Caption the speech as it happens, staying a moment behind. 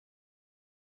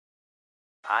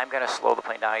I'm going to slow the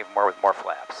plane down even more with more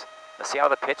flaps. Now see how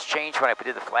the pitch changed when I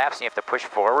did the flaps and you have to push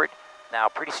forward? Now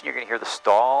pretty soon you're going to hear the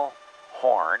stall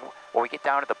horn. When we get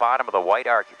down to the bottom of the white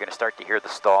arc, you're going to start to hear the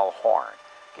stall horn.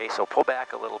 Okay, so pull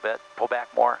back a little bit, pull back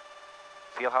more.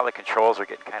 Feel how the controls are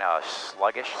getting kind of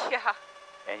sluggish? Yeah.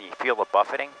 And you feel the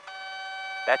buffeting?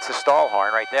 That's the stall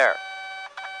horn right there.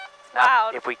 Now,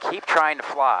 Loud. if we keep trying to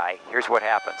fly, here's what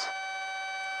happens.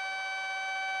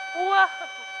 Whoa.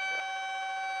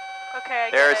 Okay,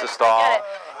 I There's get it. the stall. I get it.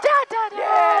 Da, da, da.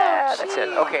 Yeah, Oh, that's it.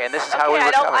 geez. Okay, and this is how we I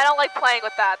recover. don't like playing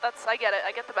with that. I get it.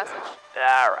 I get the message.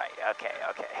 All right, okay.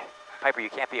 Piper, you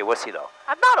can't be a wussy, though.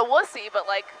 I'm not a wussy, but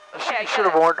like, okay, I You get should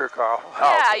have it. warned her, Carl. Oh,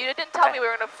 Yeah, okay. you didn't tell me we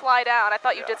were going to fly down. I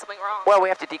thought you Yeah. did something wrong. Well, we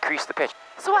have to decrease the pitch.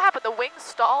 So what happened? The wings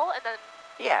stall and then...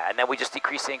 Yeah, and then we just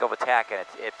decrease the angle of attack, and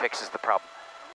it fixes the problem.